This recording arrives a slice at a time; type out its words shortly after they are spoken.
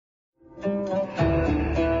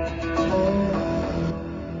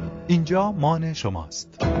اینجا مان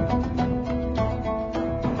شماست.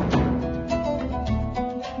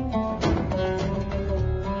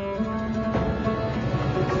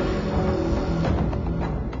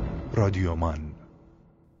 رادیو مان.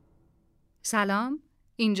 سلام،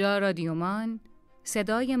 اینجا رادیو مان.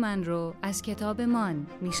 صدای من رو از کتاب مان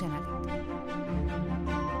میشنوید.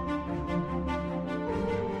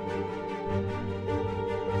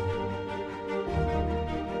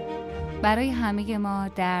 برای همه ما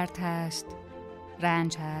درد هست،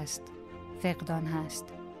 رنج هست، فقدان هست.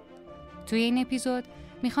 توی این اپیزود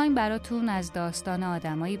میخوایم براتون از داستان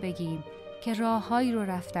آدمایی بگیم که راههایی رو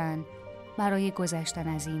رفتن برای گذشتن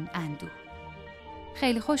از این اندوه.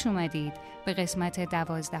 خیلی خوش اومدید به قسمت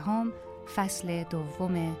 12 فصل 2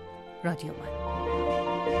 رادیو مان.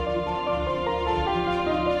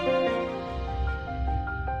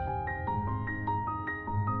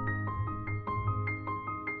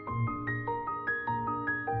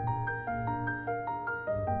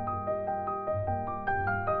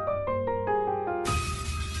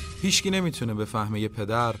 هیچکی نمیتونه بفهمه یه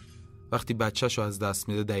پدر وقتی بچه‌شو از دست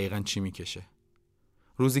میده دقیقاً چی میکشه.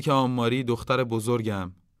 روزی که آماری دختر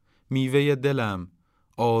بزرگم، میوه دلم،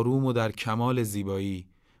 آروم و در کمال زیبایی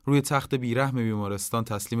روی تخت بیرحم بیمارستان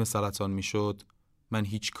تسلیم سرطان میشد، من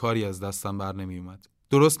هیچ کاری از دستم بر نمی اومد.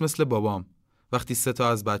 درست مثل بابام وقتی 3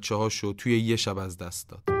 از بچه‌هاشو توی یه شب از دست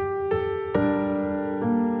داد.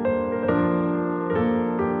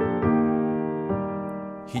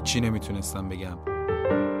 هیچی نمیتونستم بگم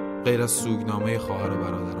غیر از سوگنامه خواهر و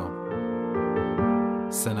برادرام.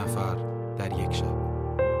 3 نفر در یک شب.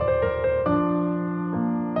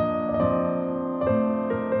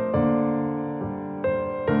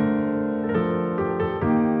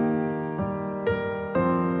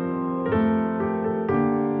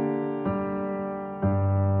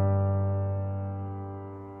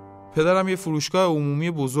 پدرم یه فروشگاه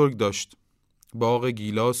عمومی بزرگ داشت. باغ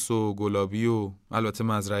گیلاس و گلابی و البته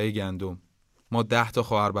مزرعه گندم. ما 10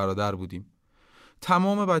 خواهر برادر بودیم.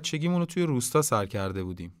 تمام بچگیمون رو توی روستا سر کرده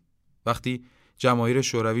بودیم. وقتی جماهیر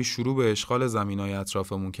شوروی شروع به اشغال زمینای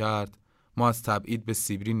اطرافمون کرد، ما از تبعید به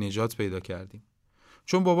سیبری نجات پیدا کردیم.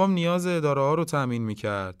 چون بابام نیاز اداره ها رو تأمین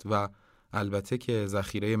میکرد و البته که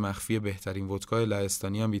ذخیره مخفی بهترین ودکای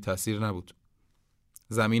لهستانی هم بی تأثیر نبود.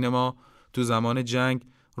 زمین ما تو زمان جنگ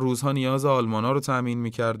روزها نیاز آلمانا رو تأمین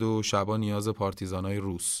میکرد و شبا نیاز پارتیزانای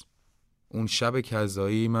روس. اون شب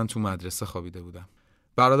کذایی من تو مدرسه خوابیده بودم.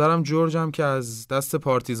 برادرم جورجم که از دست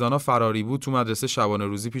پارتیزانا فراری بود تو مدرسه شبانه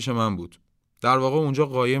روزی پیش من بود. در واقع اونجا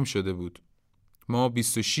قایم شده بود. ما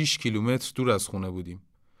 26 کیلومتر دور از خونه بودیم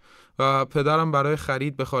و پدرم برای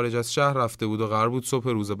خرید به خارج از شهر رفته بود و قرار بود صبح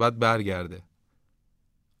روز بعد برگرده.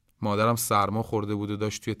 مادرم سرما خورده بود و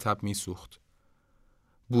داشت توی تب میسوخت.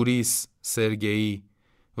 بوریس، سرگئی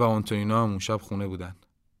و آنتونینا هم اون شب خونه بودن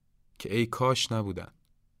که ای کاش نبودن.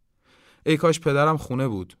 ای کاش پدرم خونه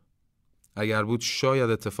بود. اگر بود شاید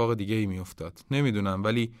اتفاق دیگه ای می افتاد. نمیدونم،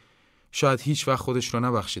 ولی شاید هیچ وقت خودش رو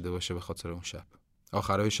نبخشیده باشه به خاطر اون شب.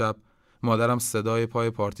 آخرای شب مادرم صدای پای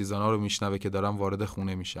پارتیزانا رو میشنوه که دارن وارد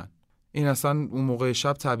خونه میشن. این اصلا اون موقع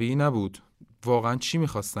شب طبیعی نبود. واقعا چی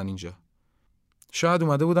میخواستن اینجا؟ شاید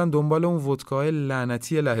اومده بودن دنبال اون ودکای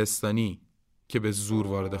لعنتی لهستانی که به زور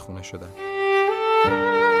وارد خونه شدن.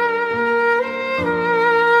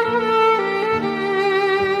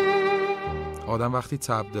 آدم وقتی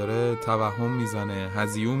تب داره توهم میزنه،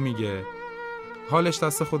 هزیون میگه، حالش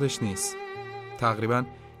دست خودش نیست. تقریبا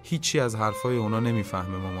هیچی از حرفای اونا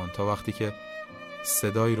نمیفهمه مامان تا وقتی که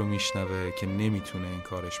صدایی رو میشنوه که نمیتونه این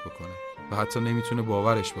کارش بکنه و حتی نمیتونه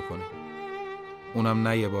باورش بکنه. اونم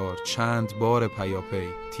نه یه بار، چند بار پیاپی،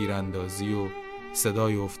 تیراندازی و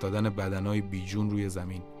صدای افتادن بدنای بیجون روی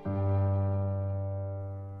زمین.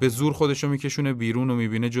 به زور خودشو میکشونه بیرون و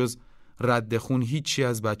میبینه جز رد خون هیچی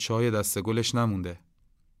از بچه‌های دست گلش نمونده.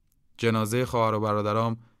 جنازه خواهر و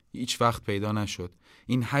برادرام هیچ وقت پیدا نشد.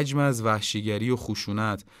 این حجم از وحشیگری و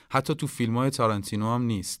خشونت حتی تو فیلم‌های تارانتینو هم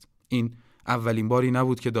نیست. این اولین باری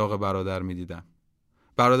نبود که داغ برادر میدیدم.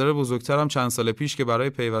 برادر بزرگترم چند سال پیش که برای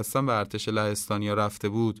پیوستن به ارتش لهستانیا رفته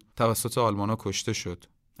بود توسط آلمانا کشته شد.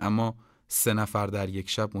 اما 3 نفر در یک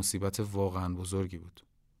شب مصیبت واقعا بزرگی بود.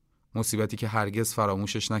 مصیبتی که هرگز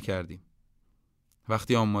فراموشش نکردیم.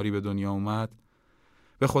 وقتی آماری به دنیا اومد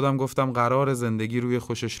به خودم گفتم قرار زندگی روی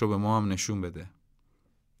خوشش رو به ما هم نشون بده.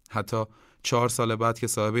 حتی 4 سال بعد که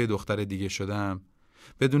صاحب دختر دیگه شدم،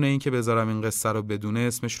 بدون اینکه بذارم این قصه رو بدونه،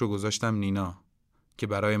 اسمش رو گذاشتم نینا که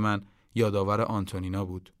برای من یادآور آنتونینا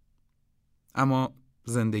بود. اما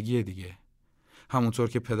زندگی دیگه، همونطور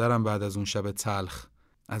که پدرم بعد از اون شب تلخ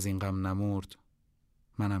از این غم نمرد،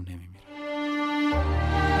 منم نمیمیرم.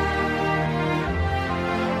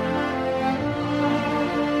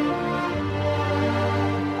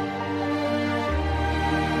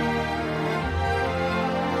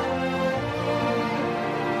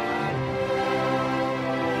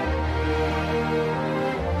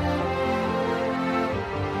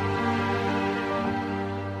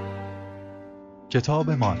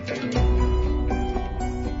 کتابمان.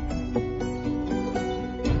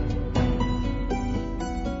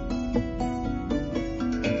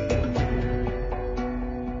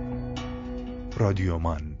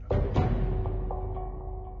 رادیومان.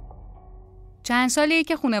 چند سالیه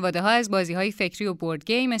که خانواده‌ها از بازی‌های فکری و بورد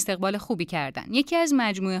گیم استقبال خوبی کردن. یکی از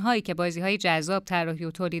مجموعه‌هایی که بازی‌های جذاب طراحی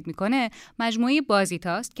و تولید می‌کنه، مجموعه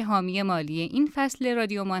بازیتاست که حامی مالی این فصل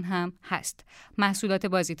رادیومان هم هست. محصولات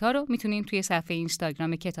بازیتا رو می‌تونید توی صفحه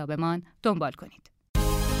اینستاگرام کتابمان دنبال کنید.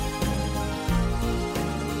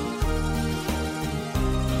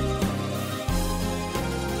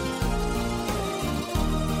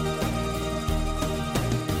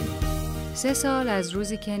 سه سال از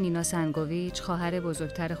روزی که نینا سنگویچ خواهر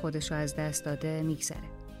بزرگتر خودش رو از دست داده میگذره.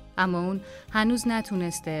 اما اون هنوز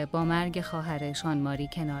نتونسته با مرگ خواهرش آنماری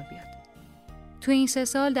کنار بیاد. تو این 3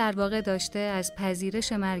 سال در واقع داشته از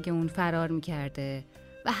پذیرش مرگ اون فرار میکرده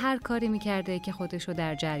و هر کاری میکرده که خودش رو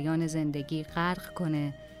در جریان زندگی غرق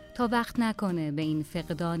کنه تا وقت نکنه به این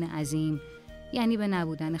فقدان عظیم، یعنی به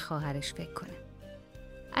نبودن خواهرش فکر کنه.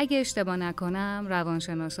 اگه اشتباه نکنم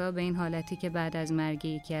روانشناسا به این حالتی که بعد از مرگ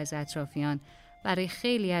یکی از اطرافیان برای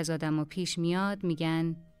خیلی از آدم‌ها پیش میاد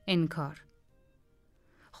میگن انکار.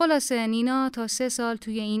 خلاصه نینا تا 3 سال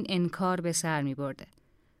توی این انکار به سر میبرده.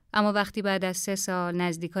 اما وقتی بعد از 3 سال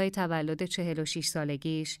نزدیکای تولد 46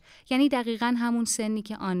 سالگیش، یعنی دقیقاً همون سنی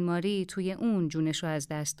که آنماری توی اون جونشو از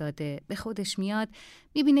دست داده، به خودش میاد،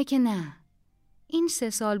 میبینه که نه. این 3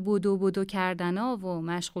 سال بدو کردنا و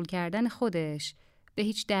مشغول کردن خودش به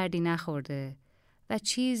هیچ دردی نخورده و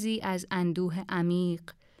چیزی از اندوه عمیق،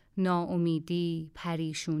 ناامیدی،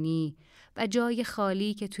 پریشونی و جای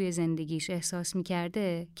خالی که توی زندگیش احساس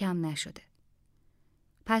می‌کرده کم نشده.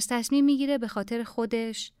 پس تصمیم میگیره به خاطر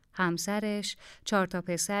خودش، همسرش، 4 تا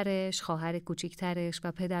پسرش، خواهر کوچیکترش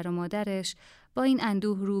و پدر و مادرش با این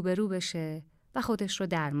اندوه روبرو بشه و خودش رو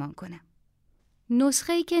درمان کنه.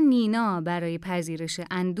 نسخه‌ای که نینا برای پذیرش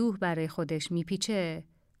اندوه برای خودش میپیچه،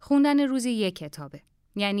 خوندن روزی 1 کتابه،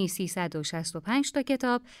 یعنی 365 تا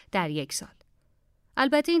کتاب در 1 سال.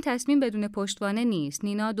 البته این تصمیم بدون پشتوانه نیست.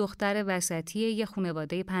 نینا دختر وسطی یه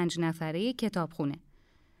خانواده 5 نفره کتابخونه.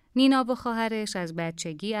 نینا و خواهرش از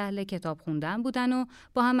بچگی اهل کتاب خوندن بودن و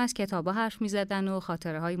با هم از کتابا حرف می‌زدن و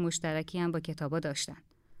خاطره‌های مشترکی هم با کتابا داشتن.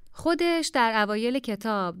 خودش در اوایل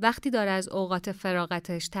کتاب وقتی داره از اوقات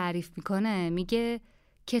فراغتش تعریف میکنه میگه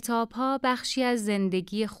کتاب‌ها بخشی از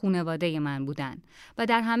زندگی خانواده من بودن و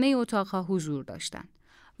در همه اتاق‌ها حضور داشتن.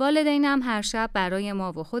 والدینم هر شب برای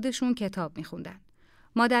ما و خودشون کتاب میخوندن.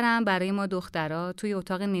 مادرم برای ما دخترها توی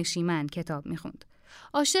اتاق نشیمن کتاب میخوند.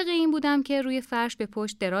 عاشق این بودم که روی فرش به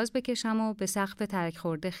پشت دراز بکشم و به سقف ترک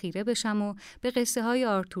خورده خیره بشم و به قصه های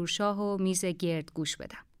آرتور شاه و میز گرد گوش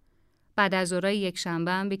بدم. بعد از ظهرای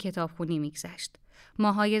یکشنبه به کتابخونی میگذشت.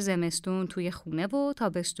 ماهای زمستون توی خونه و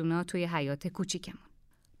تابستونا توی حیاط کوچیکمون.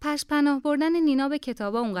 پس پناه بردن نینا به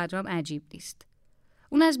کتابا اونقدرام عجیب نیست.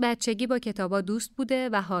 اون از بچگی با کتابا دوست بوده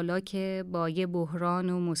و حالا که با یه بحران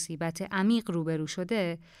و مصیبت عمیق روبرو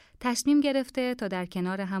شده، تصمیم گرفته تا در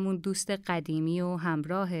کنار همون دوست قدیمی و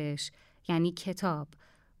همراهش، یعنی کتاب،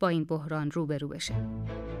 با این بحران روبرو بشه.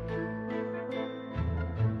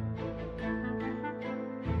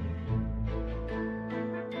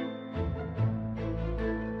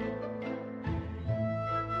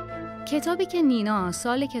 کتابی که نینا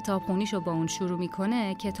سال کتابخونیشو با اون شروع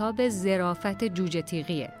میکنه کتاب ظرافت جوجه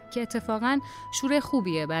تیغیه که اتفاقاً شروع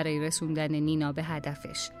خوبیه برای رسوندن نینا به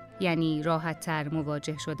هدفش، یعنی راحت تر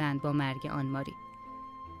مواجه شدن با مرگ آنماری.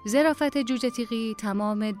 ظرافت جوجه تیغی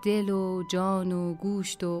تمام دل و جان و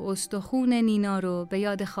گوشت و استخون نینا رو به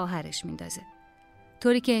یاد خواهرش میندازه،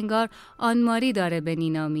 طوری که انگار آنماری داره به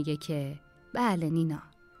نینا میگه که بله نینا،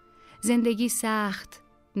 زندگی سخت،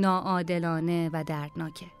 ناعادلانه و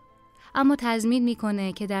دردناکه، اما تضمین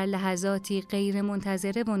میکنه که در لحظاتی غیر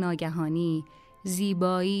منتظره و ناگهانی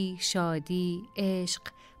زیبایی، شادی، عشق،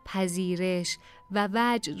 پذیرش و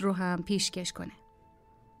وجد رو هم پیشکش کنه.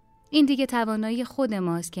 این دیگه توانایی خود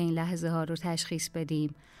ماست که این لحظه ها رو تشخیص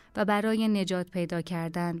بدیم و برای نجات پیدا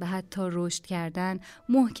کردن و حتی رشد کردن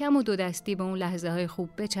محکم و 2 دستی به اون لحظه های خوب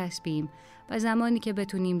بچسبیم و زمانی که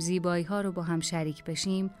بتونیم زیبایی ها رو با هم شریک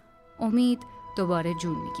بشیم، امید دوباره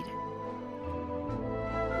جون میگیره.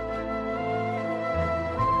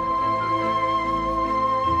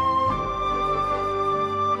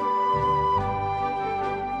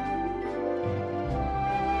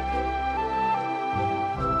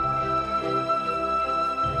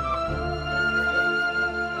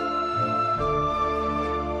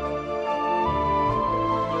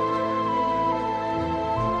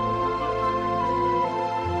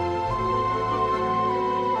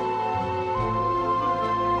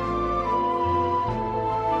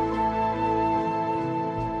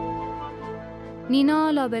 نینا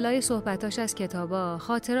لابلای صحبتاش از کتابا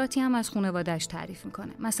خاطراتی هم از خانواده‌اش تعریف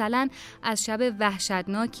میکنه. مثلا از شب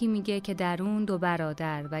وحشتناکی میگه که در اون 2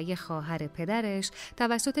 برادر و یه خواهر پدرش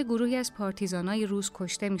توسط گروهی از پارتیزانای روس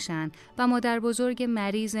کشته میشن و مادر بزرگ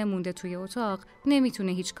مریض مونده توی اتاق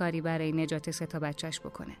نمیتونه هیچ کاری برای نجات 3 بچهش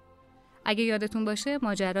بکنه. اگه یادتون باشه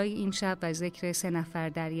ماجرای این شب و ذکر 3 نفر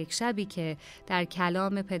در یک شبی که در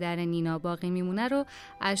کلام پدر نینا باقی میمونه رو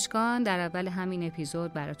اشکان در اول همین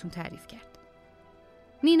اپیزود براتون تعریف کرد.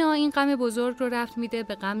 نینا این غم بزرگ رو رفت میده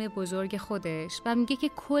به غم بزرگ خودش و میگه که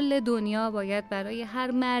کل دنیا باید برای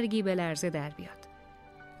هر مرگی به لرزه در بیاد.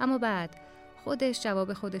 اما بعد خودش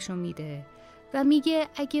جواب خودشو میده و میگه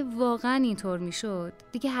اگه واقعا اینطور میشد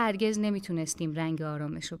دیگه هرگز نمیتونستیم رنگ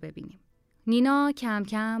آرامش رو ببینیم. نینا کم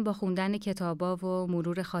کم با خوندن کتابا و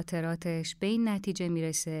مرور خاطراتش به این نتیجه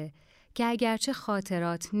میرسه که اگرچه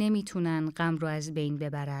خاطرات نمیتونن غم رو از بین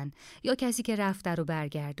ببرن یا کسی که رفته رو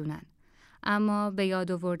برگردونن، اما به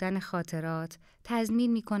یاد آوردن خاطرات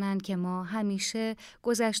تضمین میکنن که ما همیشه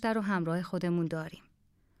گذشته رو همراه خودمون داریم.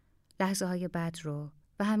 لحظه های بد رو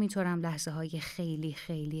و همینطور هم لحظه های خیلی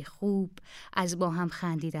خیلی خوب، از با هم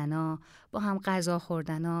خندیدنا، با هم غذا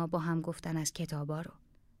خوردنا، با هم گفتن از کتابا رو.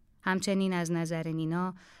 همچنین از نظر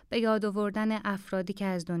نینا به یاد آوردن افرادی که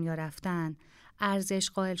از دنیا رفتن، ارزش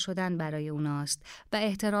قائل شدن برای اوناست و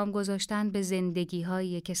احترام گذاشتن به زندگی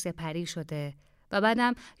هایی که سپری شده و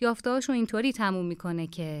بعدم یافته‌هاشو اینطوری تموم میکنه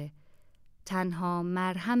که تنها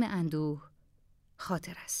مرهم اندوه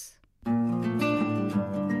خاطر است.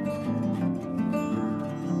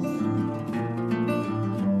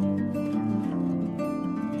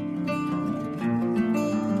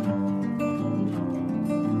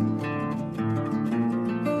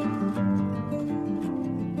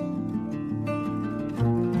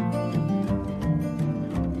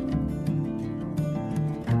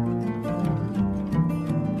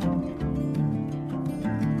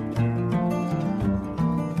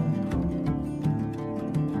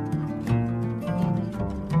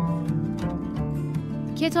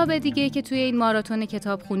 کتاب دیگه که توی این ماراتون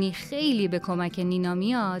کتابخونی خیلی به کمک نینا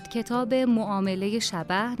میاد کتاب معامله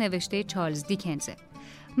شبح نوشته چارلز دیکنزه.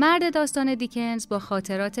 مرد داستان دیکنز با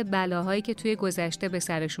خاطرات بلاهایی که توی گذشته به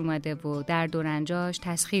سرش اومده و درد و رنجاش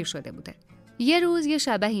تسخیر شده بوده. یه روز یه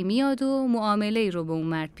شبحی میاد و معامله‌ای رو به اون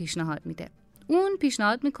مرد پیشنهاد میده. اون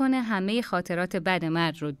پیشنهاد میکنه همه خاطرات بد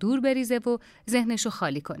مرد رو دور بریزه و ذهنش رو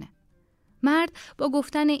خالی کنه. مرد با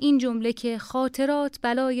گفتن این جمله که خاطرات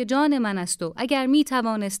بلای جان من است و اگر می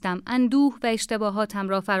توانستم اندوه و اشتباهاتم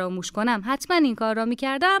را فراموش کنم حتما این کار را می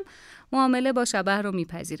کردم، معامله با شبح رو می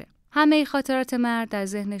پذیره. همه خاطرات مرد از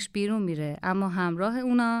ذهنش بیرون میره، اما همراه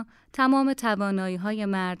اونا تمام توانایی های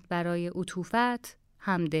مرد برای عطوفت،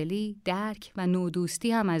 همدلی، درک و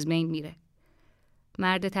نودوستی هم از بین میره.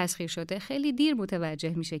 مرد تسخیر شده خیلی دیر متوجه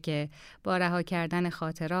میشه که با رها کردن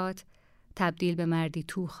خاطرات تبدیل به مردی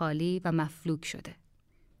تو خالی و مفلوک شده.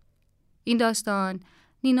 این داستان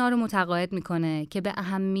نینا رو متقاعد میکنه که به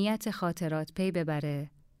اهمیت خاطرات پی ببره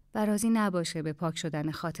و راضی نباشه به پاک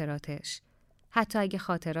شدن خاطراتش، حتی اگه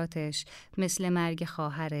خاطراتش مثل مرگ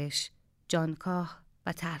خواهرش جانکاه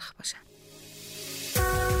و تلخ باشن.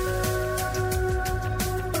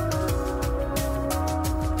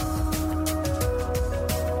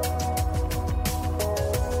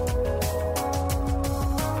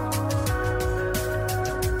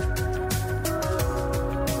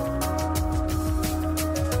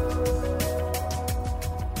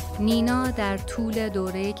 نینا در طول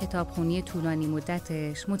دوره کتابخونی طولانی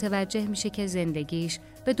مدتش متوجه میشه که زندگیش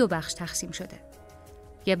به 2 بخش تقسیم شده.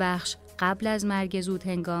 یه بخش قبل از مرگ زود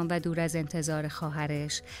هنگام و دور از انتظار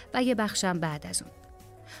خواهرش و یه بخشم بعد از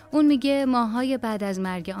اون میگه ماهای بعد از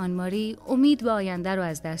مرگ آنماری امید به آینده رو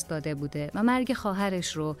از دست داده بوده و مرگ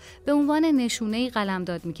خواهرش رو به عنوان نشونه‌ای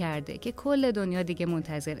قلمداد میکرده که کل دنیا دیگه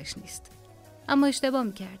منتظرش نیست. اما اشتباه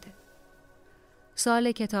میکرده.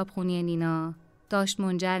 سال کتابخونی نینا داشت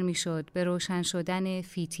منجر میشد به روشن شدن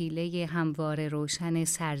فتیله هموار روشن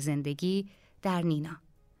سرزندگی در نینا.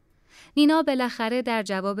 نینا بالاخره در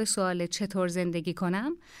جواب سوال چطور زندگی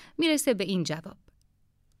کنم میرسه به این جواب: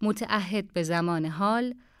 متعهد به زمان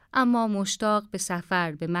حال، اما مشتاق به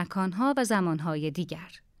سفر به مکانها و زمانهای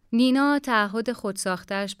دیگر. نینا تعهد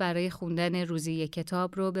خودساختش برای خوندن روزی یک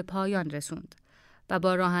کتاب رو به پایان رسوند و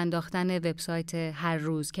با راه انداختن وبسایت هر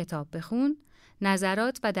روز کتاب بخون،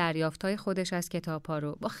 نظرات و دریافت‌های خودش از کتاب‌ها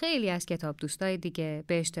رو با خیلی از کتاب دوستای دیگه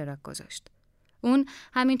به اشتراک گذاشت. اون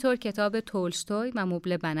همینطور کتاب تولستوی و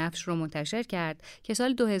مبل بنفش رو منتشر کرد که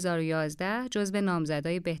سال 2011 جزو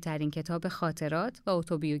نامزدای بهترین کتاب خاطرات و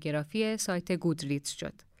اتوبیوگرافی سایت گودریدز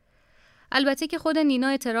شد. البته که خود نینا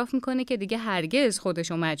اعتراف میکنه که دیگه هرگز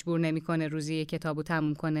خودشو مجبور نمیکنه روزی کتابو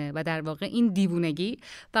تموم کنه و در واقع این دیوونگی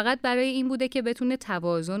فقط برای این بوده که بتونه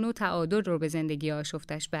توازن و تعادل رو به زندگی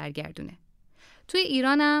آشفتش برگردونه. توی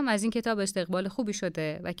ایران هم از این کتاب استقبال خوبی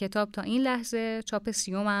شده و کتاب تا این لحظه چاپ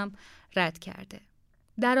 30 هم رد کرده.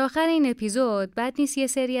 در آخر این اپیزود بد نیست یه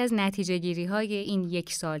سری از نتیجه گیری های این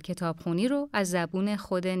 1 سال کتابخونی رو از زبون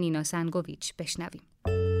خود نینا سنگویچ بشنویم.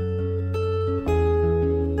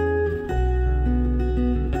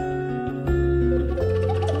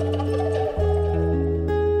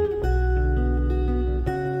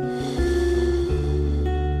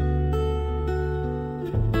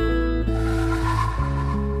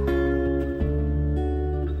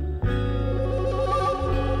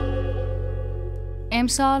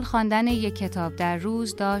 امسال خواندن یک کتاب در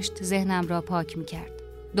روز داشت ذهنم را پاک می کرد.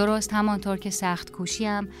 درست همانطور که سخت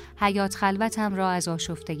کوشیم حیات خلوتم را از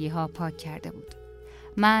آشفتگی ها پاک کرده بود.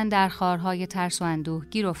 من در خارهای ترس و اندوه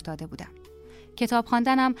گیر افتاده بودم. کتاب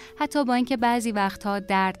خواندنم حتی با اینکه بعضی وقتها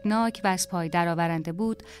دردناک و از پای درآورنده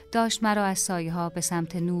بود، داشت مرا از سایه ها به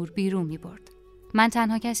سمت نور بیرون می برد. من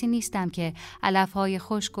تنها کسی نیستم که علفهای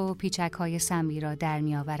خشک و پیچکهای سمی را در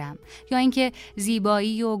می آورم یا اینکه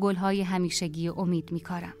زیبایی و گلهای همیشگی امید می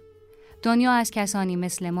کارم. دنیا از کسانی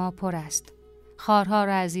مثل ما پر است. خارها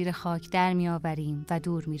را از زیر خاک در می آوریم و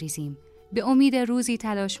دور می ریزیم. به امید روزی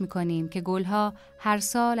تلاش می کنیم که گلها هر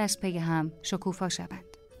سال از پی هم شکوفا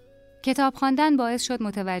شوند. کتاب خواندن باعث شد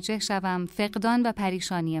متوجه شوم فقدان و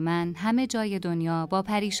پریشانی من همه جای دنیا با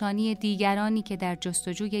پریشانی دیگرانی که در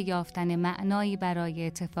جستجوی یافتن معنایی برای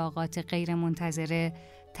اتفاقات غیر منتظره،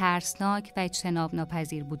 ترسناک و اجتناب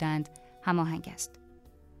ناپذیر بودند هماهنگ است.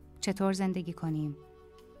 چطور زندگی کنیم؟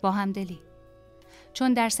 با همدلی.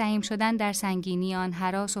 چون در سهیم شدن در سنگینی آن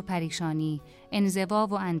هراس و پریشانی، انزوا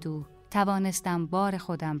و اندوه توانستم بار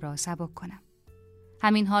خودم را سبک کنم.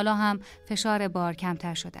 همین حالا هم فشار بار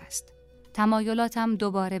کمتر شده است. تمایلاتم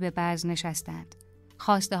دوباره به بز نشستند.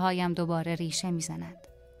 خواسته هایم دوباره ریشه میزنند.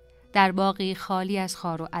 در باغی خالی از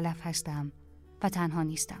خار و علف هستم و تنها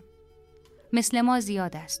نیستم. مثل ما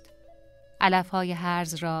زیاد است. علف های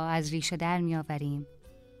هرز را از ریشه در می آوریم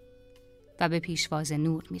و به پیشواز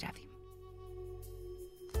نور می رویم.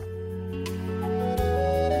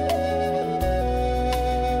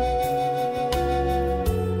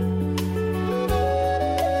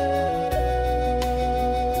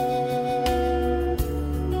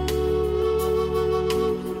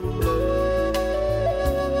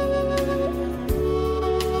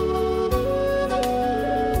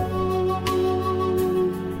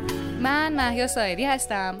 محیا سایری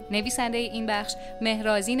هستم. نویسنده این بخش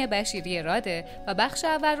مهرازین بشیری راده و بخش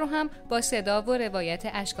اول رو هم با صدا و روایت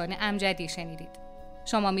اشکان امجدی شنیدید.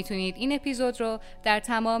 شما میتونید این اپیزود رو در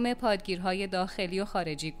تمام پادگیرهای داخلی و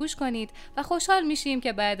خارجی گوش کنید و خوشحال میشیم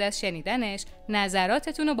که بعد از شنیدنش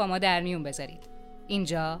نظراتتون رو با ما در میون بذارید.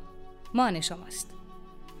 اینجا مان شماست.